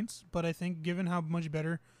the Saints, but I think given how much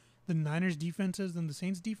better the Niners defense is than the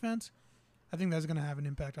Saints defense, I think that's going to have an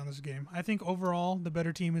impact on this game. I think overall the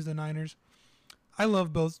better team is the Niners. I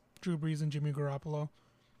love both Drew Brees and Jimmy Garoppolo.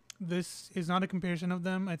 This is not a comparison of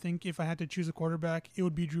them. I think if I had to choose a quarterback, it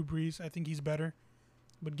would be Drew Brees. I think he's better.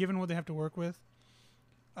 But given what they have to work with,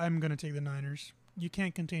 I'm going to take the Niners. You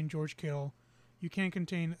can't contain George Kittle. You can't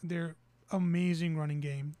contain their amazing running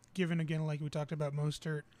game, given, again, like we talked about,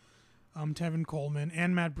 Mostert, Tevin Coleman,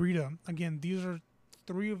 and Matt Breida. Again, these are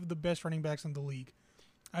three of the best running backs in the league.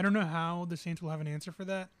 I don't know how the Saints will have an answer for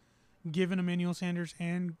that, given Emmanuel Sanders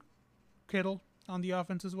and Kittle on the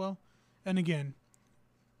offense as well. And again,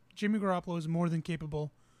 Jimmy Garoppolo is more than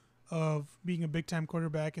capable of being a big-time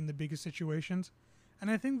quarterback in the biggest situations. And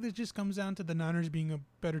I think this just comes down to the Niners being a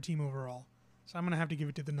better team overall. So I'm going to have to give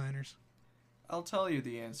it to the Niners. I'll tell you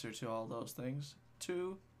the answer to all those things.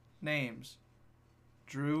 2 names.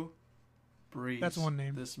 Drew Brees. That's one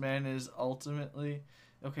name. This man is ultimately...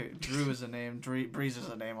 Okay, Drew is a name. Brees is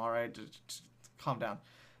a name, all right? Just calm down.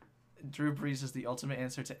 Drew Brees is the ultimate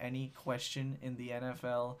answer to any question in the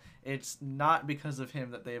NFL. It's not because of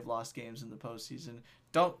him that they have lost games in the postseason.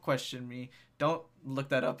 Don't question me. Don't look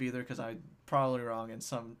that up either, because I'm probably wrong in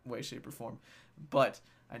some way, shape, or form. But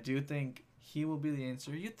I do think he will be the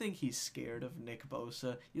answer. You think he's scared of Nick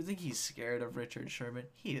Bosa? You think he's scared of Richard Sherman?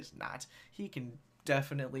 He is not. He can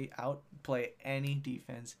definitely outplay any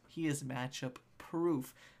defense. He is matchup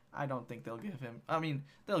proof. I don't think they'll give him... I mean,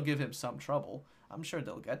 they'll give him some trouble. I'm sure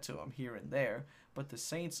they'll get to him here and there. But the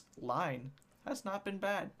Saints' line has not been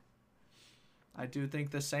bad. I do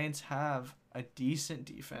think the Saints have a decent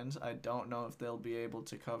defense. I don't know if they'll be able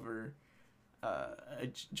to cover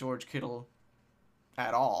George Kittle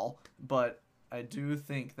at all. But I do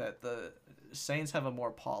think that the Saints have a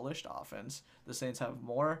more polished offense. The Saints have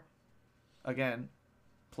more, again,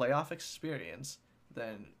 playoff experience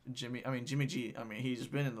than Jimmy G. I mean, he's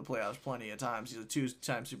been in the playoffs plenty of times. He's a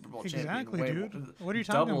 2-time Super Bowl champion. Exactly, dude. What are you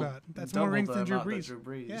talking about? That's more rings than Drew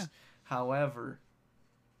Brees. Yeah. However,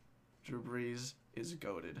 Drew Brees is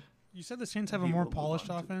goated. You said the Saints have a more polished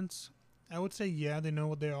offense. I would say, yeah, they know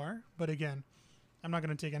what they are. But again, I'm not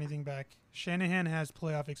going to take anything back. Shanahan has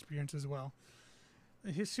playoff experience as well.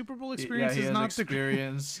 His Super Bowl experience is not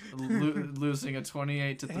experience losing a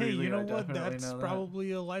 28-3 lead. Hey, you know what? That's probably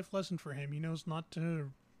a life lesson for him. He knows not to,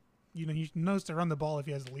 he knows to run the ball if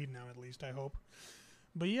he has the lead now, at least, I hope.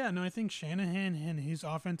 But yeah, no, I think Shanahan and his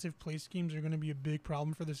offensive play schemes are going to be a big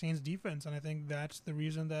problem for the Saints defense. And I think that's the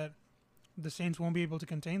reason that the Saints won't be able to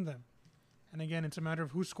contain them. And again, it's a matter of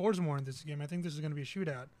who scores more in this game. I think this is going to be a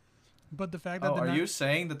shootout. But the fact that are you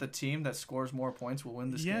saying that the team that scores more points will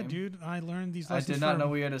win this game? Yeah, dude. I learned these lessons. I did not know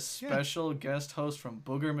we had a special guest host from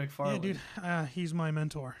Booger McFarland. Yeah, dude. He's my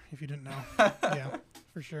mentor, if you didn't know. Yeah,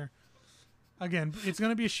 for sure. Again, it's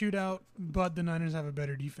going to be a shootout, but the Niners have a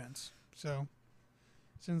better defense. So,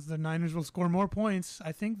 since the Niners will score more points,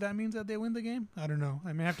 I think that means that they win the game. I don't know.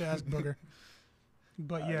 I may have to ask Booger.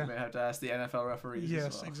 But yeah. You may have to ask the NFL referees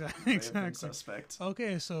yes, as well. Exactly. Suspect.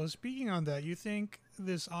 Okay, so speaking on that, you think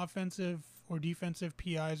this offensive or defensive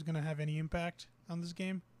PI is going to have any impact on this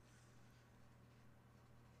game?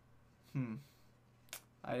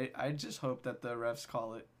 I just hope that the refs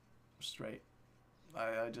call it straight.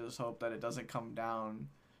 I just hope that it doesn't come down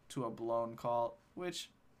to a blown call, which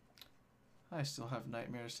I still have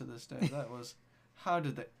nightmares to this day. That was... How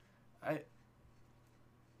did they...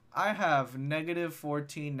 I have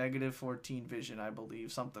 -14 vision, I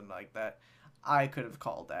believe, something like that. I could have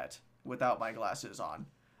called that without my glasses on.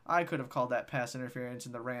 I could have called that pass interference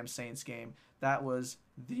in the Rams-Saints game. That was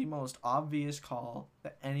the most obvious call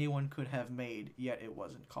that anyone could have made, yet it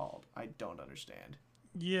wasn't called. I don't understand.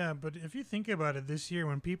 Yeah, but if you think about it this year,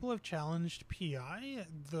 when people have challenged PI,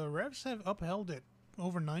 the refs have upheld it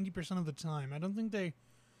over 90% of the time. I don't think they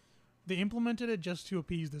implemented it just to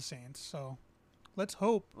appease the Saints, so... Let's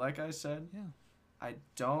hope. Like I said, yeah. I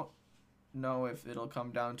don't know if it'll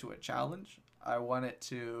come down to a challenge. I want it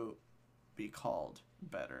to be called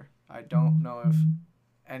better. I don't know if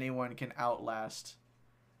anyone can outlast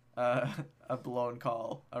a blown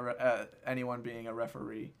call, anyone being a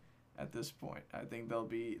referee at this point. I think they'll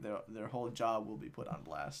be their whole job will be put on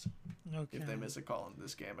blast if they miss a call in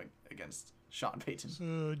this game against Sean Payton.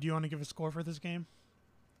 So, do you want to give a score for this game?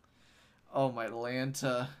 Oh, my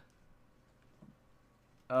Lanta.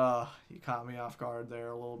 You caught me off guard there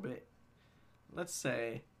a little bit. Let's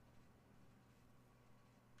say...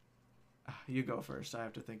 You go first. I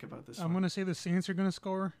have to think about this I'm going to say the Saints are going to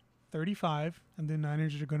score 35, and the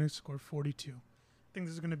Niners are going to score 42. I think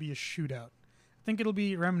this is going to be a shootout. I think it'll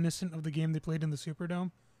be reminiscent of the game they played in the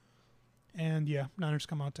Superdome. And yeah, Niners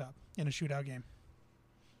come out top in a shootout game.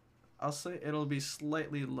 I'll say it'll be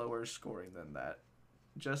slightly lower scoring than that,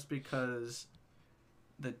 just because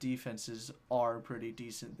the defenses are pretty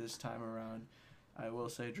decent this time around. I will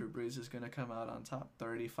say Drew Brees is going to come out on top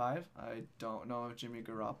 35. I don't know if Jimmy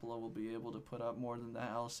Garoppolo will be able to put up more than that.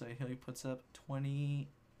 I'll say he puts up 20.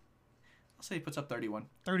 I'll say he puts up 31.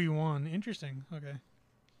 31. Interesting. Okay.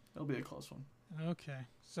 It'll be a close one. Okay.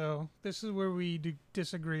 So this is where we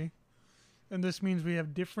disagree. And this means we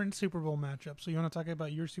have different Super Bowl matchups. So you want to talk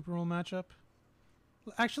about your Super Bowl matchup?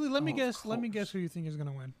 Actually, let me guess. Let me guess who you think is going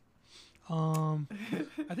to win.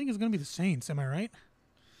 I think it's going to be the Saints. Am I right?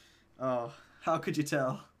 Oh, how could you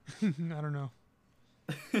tell? I don't know.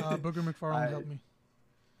 Booger McFarland helped me.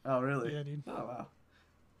 Oh, really? Yeah, dude. Oh,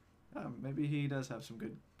 wow. Maybe he does have some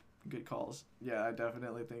good calls. Yeah, I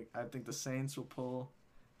definitely think the Saints will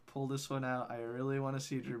pull this one out. I really want to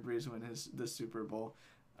see Drew Brees win the Super Bowl.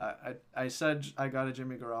 I said I got a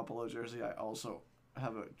Jimmy Garoppolo jersey. I also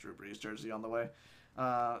have a Drew Brees jersey on the way.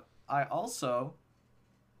 I also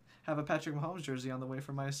have a Patrick Mahomes jersey on the way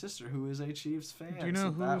for my sister, who is a Chiefs fan. Do you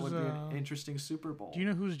know so that would be an interesting Super Bowl. Do you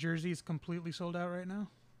know whose jersey is completely sold out right now?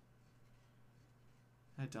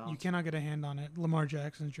 I don't. You cannot get a hand on it. Lamar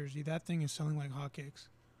Jackson's jersey. That thing is selling like hotcakes.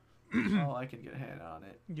 Oh, I can get a hand on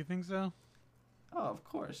it. You think so? Oh, of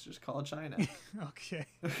course. Just call China. Okay.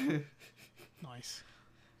 Nice.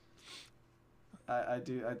 I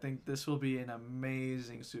do. I think this will be an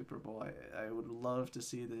amazing Super Bowl. I would love to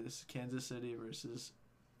see this Kansas City versus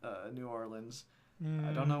New Orleans.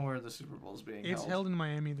 I don't know where the Super Bowl is being held. It's held in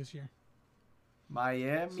Miami this year.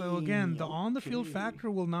 Miami. So again, the on-the-field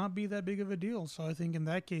factor will not be that big of a deal. So I think in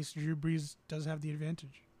that case, Drew Brees does have the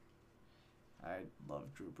advantage. I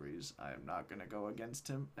love Drew Brees. I'm not going to go against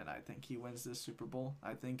him, and I think he wins this Super Bowl.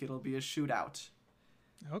 I think it'll be a shootout.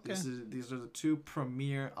 Okay. These are the two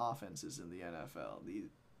premier offenses in the NFL.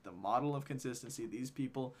 The model of consistency. These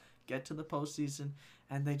people get to the postseason,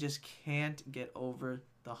 and they just can't get over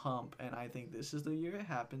the hump. And I think this is the year it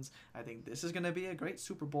happens. I think this is going to be a great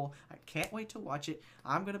Super Bowl. I can't wait to watch it.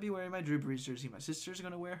 I'm going to be wearing my Drew Brees jersey. My sister's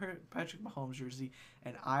going to wear her Patrick Mahomes jersey.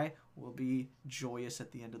 And I will be joyous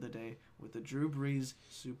at the end of the day with the Drew Brees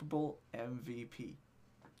Super Bowl MVP.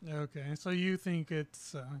 Okay, so you think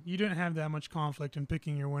it's you didn't have that much conflict in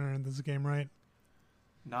picking your winner in this game, right?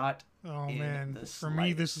 Not. Oh in man, the for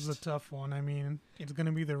me this is a tough one. I mean, it's going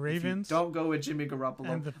to be the Ravens. If you don't go with Jimmy Garoppolo,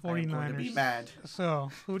 and the 49ers. I'm going to be mad. So,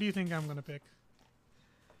 who do you think I'm going to pick?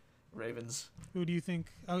 Ravens. Who do you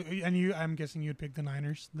think? Oh, and you? I'm guessing you'd pick the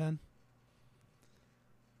Niners then.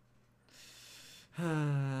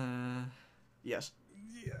 Yes.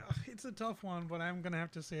 Yeah, it's a tough one, but I'm gonna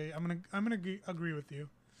have to say I'm gonna agree with you.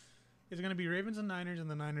 It's gonna be Ravens and Niners, and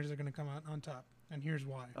the Niners are gonna come out on top. And here's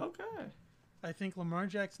why. Okay. I think Lamar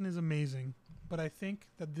Jackson is amazing, but I think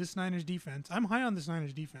that this Niners defense, I'm high on this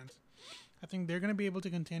Niners defense. I think they're gonna be able to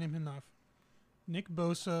contain him enough. Nick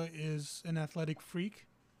Bosa is an athletic freak.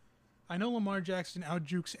 I know Lamar Jackson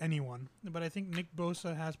outjukes anyone, but I think Nick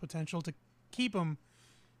Bosa has potential to keep him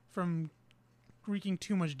from wreaking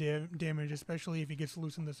too much damage, especially if he gets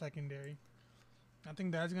loose in the secondary. I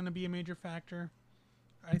think that's going to be a major factor.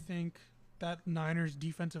 I think that Niners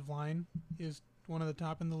defensive line is one of the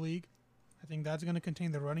top in the league. I think that's going to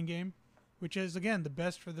contain the running game, which is, again, the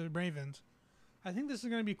best for the Ravens. I think this is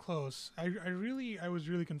going to be close. I was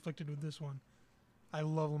really conflicted with this one. I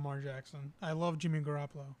love Lamar Jackson. I love Jimmy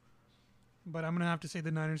Garoppolo. But I'm going to have to say the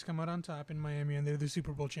Niners come out on top in Miami, and they're the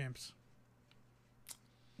Super Bowl champs.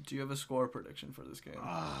 Do you have a score prediction for this game?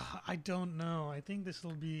 I don't know. I think this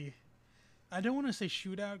will be... I don't want to say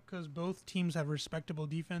shootout because both teams have respectable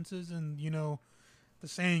defenses, and, you know, the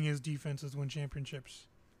saying is defenses win championships.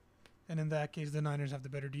 And in that case, the Niners have the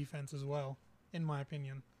better defense as well, in my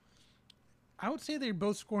opinion. I would say they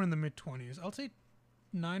both score in the mid-20s. I'll say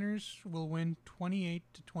Niners will win 28-24.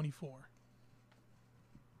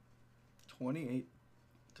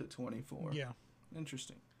 28-24. Yeah.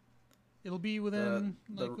 Interesting. It'll be within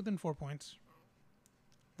within 4 points.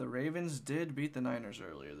 The Ravens did beat the Niners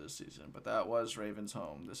earlier this season, but that was Ravens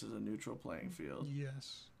home. This is a neutral playing field.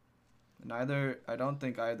 Yes. I don't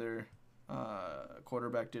think either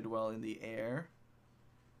quarterback did well in the air.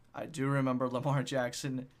 I do remember Lamar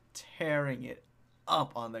Jackson tearing it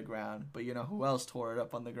up on the ground, but you know who else tore it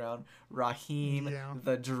up on the ground? Raheem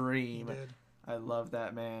the Dream. He did. I love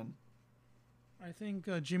that man. I think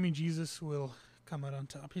Jimmy Jesus will come out on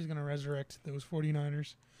top. He's going to resurrect those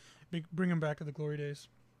 49ers, bring them back to the glory days.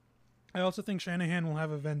 I also think Shanahan will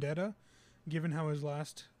have a vendetta, given how his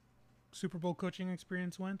last Super Bowl coaching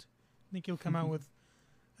experience went. I think he'll come out with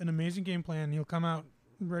an amazing game plan. He'll come out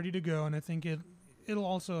ready to go, and I think it'll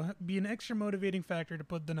also be an extra motivating factor to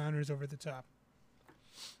put the Niners over the top.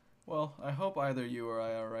 Well, I hope either you or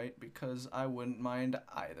I are right because I wouldn't mind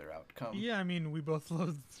either outcome. Yeah, I mean, we both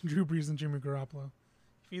love Drew Brees and Jimmy Garoppolo.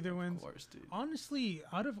 If either wins, Of course, dude. honestly,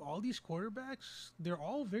 out of all these quarterbacks, they're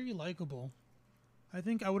all very likable. I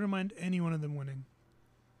think I wouldn't mind any one of them winning,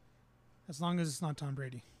 as long as it's not Tom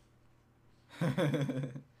Brady.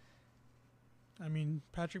 I mean,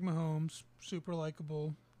 Patrick Mahomes, super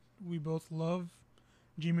likable. We both love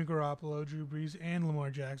Jimmy Garoppolo, Drew Brees, and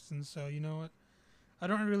Lamar Jackson. So, you know what? I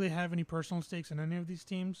don't really have any personal stakes in any of these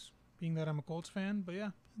teams, being that I'm a Colts fan. But yeah,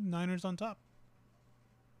 Niners on top.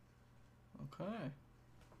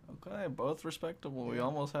 Okay, both respectable. We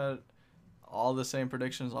almost had all the same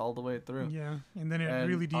predictions all the way through. Yeah, and then it And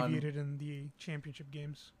really deviated in the championship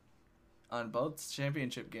games. On both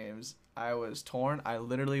championship games, I was torn. I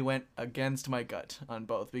literally went against my gut on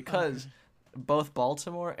both because both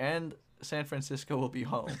Baltimore and San Francisco will be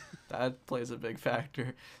home. That plays a big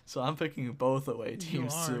factor. So I'm picking both away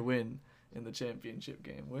teams to win in the championship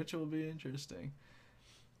game, which will be interesting.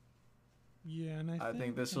 Yeah, and I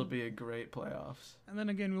think this will be a great playoffs. And then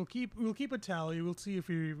again, we'll keep a tally. We'll see if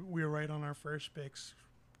we're right on our first picks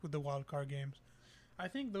with the wild card games. I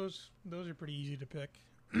think those are pretty easy to pick.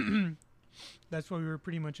 That's why we were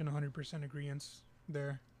pretty much in 100% agreement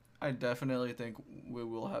there. I definitely think we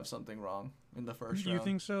will have something wrong in the first round. You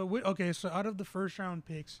think so? Okay, so out of the first round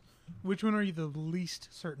picks, which one are you the least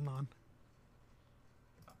certain on?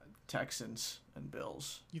 Texans and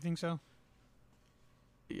Bills. You think so?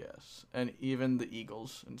 Yes, and even the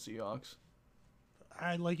Eagles and Seahawks.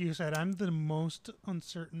 Like you said, I'm the most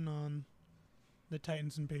uncertain on the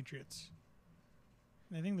Titans and Patriots.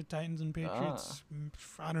 I think the Titans and Patriots,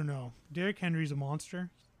 I don't know. Derrick Henry's a monster.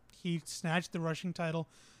 He snatched the rushing title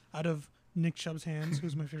out of Nick Chubb's hands,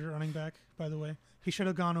 who's my favorite running back, by the way. He should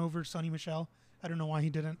have gone over Sonny Michel. I don't know why he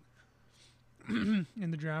didn't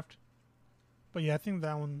in the draft. But yeah, I think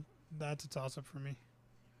that's a toss-up for me.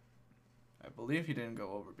 I believe he didn't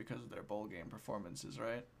go over because of their bowl game performances,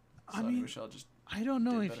 right? Sonny Michel just I don't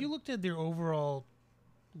know. If you looked at their overall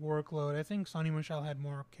workload, I think Sonny Michel had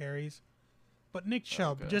more carries. But Nick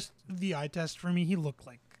Chubb, just the eye test for me, he looked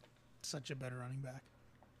like such a better running back.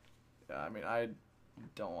 Yeah, I mean, I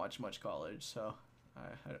don't watch much college, so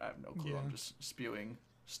I have no clue. Yeah. I'm just spewing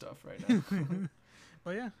stuff right now.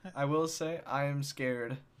 But yeah. I will say I am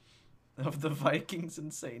scared of the Vikings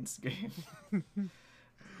and Saints game.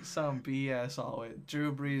 Some BS always.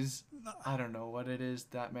 Drew Brees, I don't know what it is.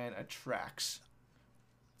 That man attracts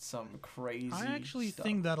some crazy I actually stuff.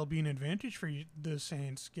 think that'll be an advantage for the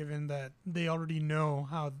Saints, given that they already know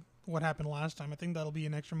what happened last time. I think that'll be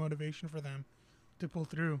an extra motivation for them to pull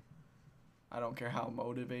through. I don't care how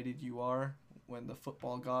motivated you are. When the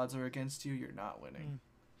football gods are against you, you're not winning.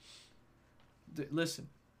 Listen,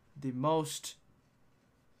 the most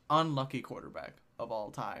unlucky quarterback of all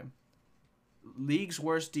time. League's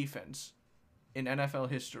worst defense in NFL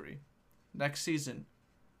history. Next season,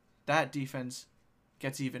 that defense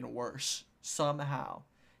gets even worse somehow.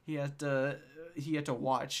 He had to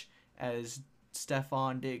watch as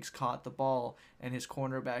Stephon Diggs caught the ball and his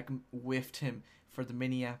cornerback whiffed him for the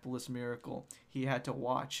Minneapolis Miracle. He had to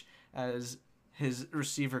watch as his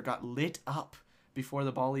receiver got lit up before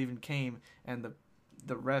the ball even came, and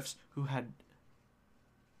the refs who had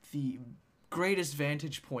the greatest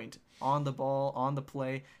vantage point on the ball, on the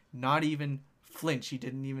play, not even flinch. He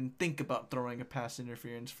didn't even think about throwing a pass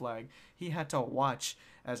interference flag. He had to watch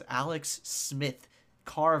as Alex Smith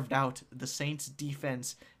carved out the Saints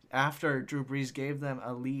defense after Drew Brees gave them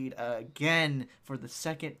a lead again for the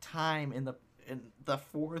second time in the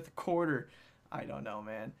fourth quarter. I don't know,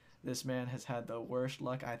 man. This man has had the worst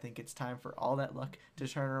luck. I think it's time for all that luck to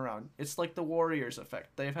turn around. It's like the Warriors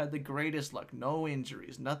effect. They've had the greatest luck. No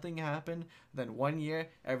injuries. Nothing happened. Then 1 year,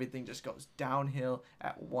 everything just goes downhill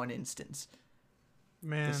at one instance.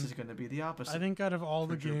 Man, this is going to be the opposite. I think out of all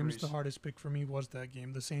the games, the hardest pick for me was that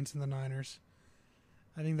game, the Saints and the Niners.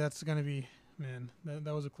 I think that's going to be, man,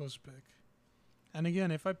 that was a close pick. And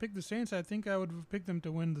again, if I picked the Saints, I think I would have picked them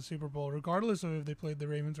to win the Super Bowl, regardless of if they played the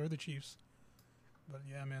Ravens or the Chiefs. But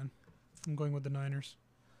yeah, man, I'm going with the Niners.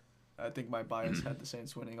 I think my bias had the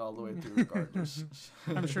Saints winning all the way through regardless.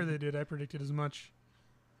 I'm sure they did. I predicted as much.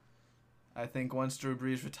 I think once Drew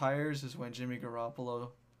Brees retires is when Jimmy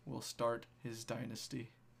Garoppolo will start his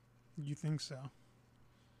dynasty. You think so?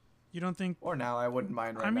 You don't think... Or now, I wouldn't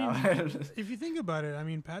mind now. If you think about it, I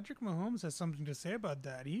mean, Patrick Mahomes has something to say about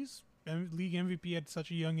that. He's league MVP at such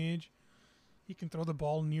a young age. He can throw the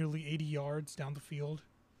ball nearly 80 yards down the field.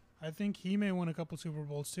 I think he may win a couple Super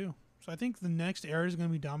Bowls too. So I think the next era is going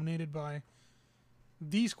to be dominated by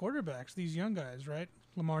these quarterbacks, these young guys, right?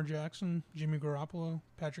 Lamar Jackson, Jimmy Garoppolo,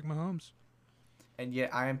 Patrick Mahomes. And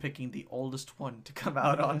yet I am picking the oldest one to come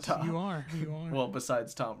out on Yes, top. You are. Well,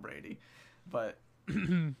 besides Tom Brady. But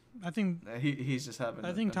I think he's just having I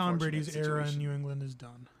an think Tom unfortunate Brady's era in situation. New England is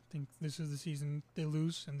done. I think this is the season they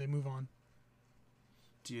lose and they move on.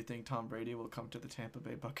 Do you think Tom Brady will come to the Tampa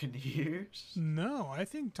Bay Buccaneers? No, I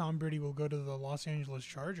think Tom Brady will go to the Los Angeles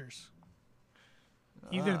Chargers.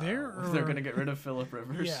 Either there or they're going to get rid of Phillip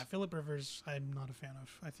Rivers. Yeah, Phillip Rivers, I'm not a fan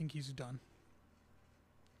of. I think he's done.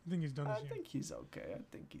 I think he's done this I year. think he's okay.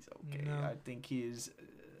 No. I think he's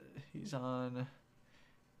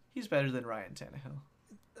better than Ryan Tannehill.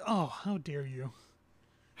 Oh, how dare you?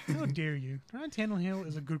 How dare you? Ryan Tannehill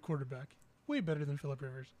is a good quarterback. Way better than Phillip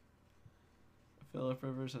Rivers. Phillip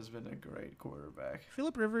Rivers has been a great quarterback.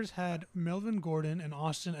 Phillip Rivers had Melvin Gordon and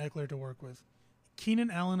Austin Eckler to work with. Keenan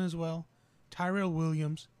Allen as well. Tyrell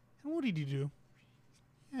Williams. And what did he do?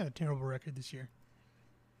 He had a terrible record this year.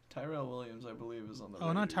 Tyrell Williams, I believe, is on the Oh,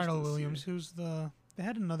 Raiders not Tyrell this Williams. year. Who's the... They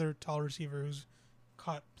had another tall receiver who's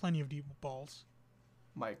caught plenty of deep balls.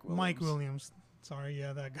 Mike Williams. Mike Williams. Sorry,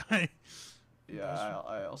 yeah, that guy. Yeah,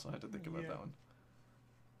 I also had to think about that one.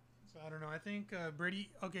 So I don't know. I think Brady...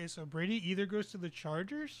 Okay, so Brady either goes to the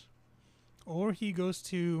Chargers or he goes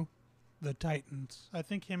to the Titans. I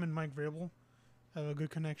think him and Mike Vrabel have a good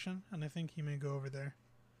connection, and I think he may go over there.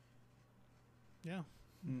 Yeah.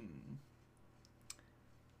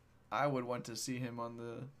 I would want to see him on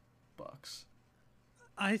the Bucks.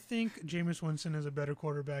 I think Jameis Winston is a better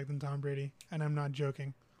quarterback than Tom Brady, and I'm not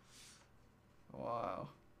joking. Wow.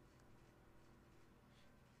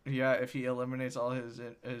 Yeah, if he eliminates all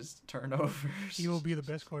his turnovers, He will be the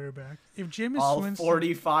best quarterback. If Jameis all Winston...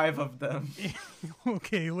 45 of them.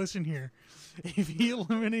 Okay, listen here. If he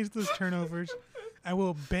eliminates those turnovers, I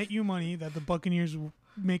will bet you money that the Buccaneers will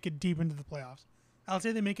make it deep into the playoffs. I'll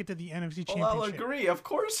say they make it to the NFC Championship. Well, I'll agree. Of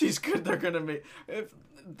course he's good. They're going to make... If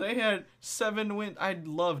they had 7 wins... I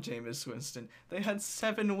love Jameis Winston. They had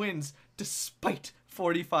 7 wins despite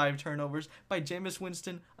 45 turnovers by Jameis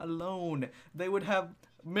Winston alone. They would have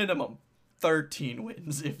minimum 13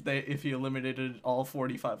 wins if he eliminated all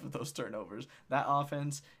 45 of those turnovers. That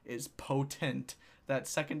offense is potent. That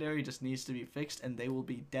secondary just needs to be fixed, and they will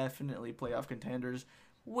be definitely playoff contenders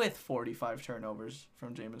with 45 turnovers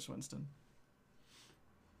from Jameis Winston.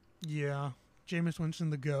 Yeah. Jameis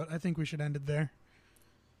Winston, the GOAT. I think we should end it there.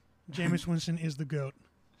 Jameis Winston is the GOAT.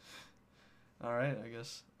 All right, I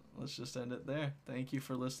guess let's just end it there. Thank you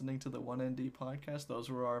for listening to the 1ND podcast.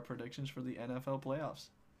 Those were our predictions for the NFL playoffs.